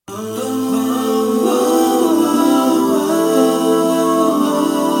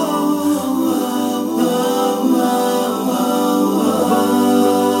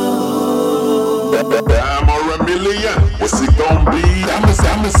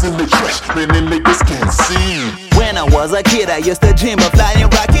in the trash, many niggas can't see. When I was a kid, I used to dream of flying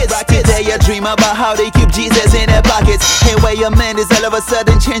rockets. Today I dream about how they keep Jesus in their pockets. Hey, where your man is all of a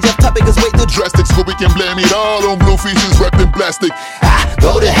sudden change of topic is way too drastic, so we can blame it all on blue fishes wrapped in plastic.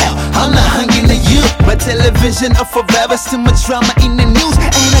 Go to hell, I'm not hungry to you. My television up forever, too much drama in the news.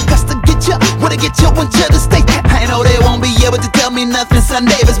 And I got to get you, wanna get you into the state. I know they won't be able to tell me nothing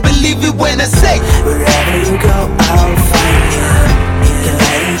Sunday, but believe it when I say, wherever you go, I'll find you. You can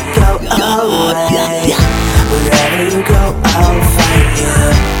let it go away. Wherever you go, I'll find you.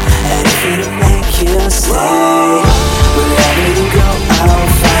 Anything to make you stay. Wherever you go, I'll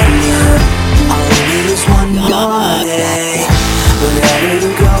find you. All I need is one more day. Wherever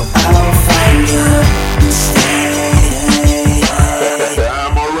you go, I'll find you. Stay.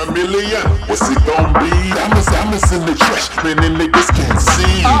 I'm or a million, what's it gon' be? I'm in the trash, many niggas can't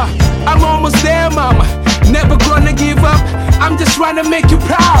see. I'm almost there, mama. Never gonna give up. I'm just trying to make you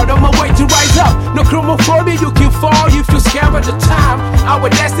proud. On my way to rise up. No chromophobia, you can fall if you're scared of the time. Our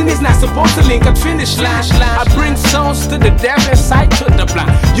destiny's not supposed to link at finish line. I bring songs to the deaf and sight to the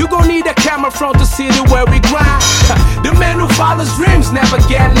blind. You gon' need a camera front to see the way we grind. The man who follows dreams never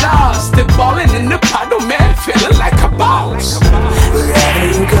get lost. They're ballin' in the puddle, man, feeling like a boss. Wherever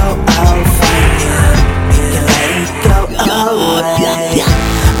you go, I'll find you. You can let it go away.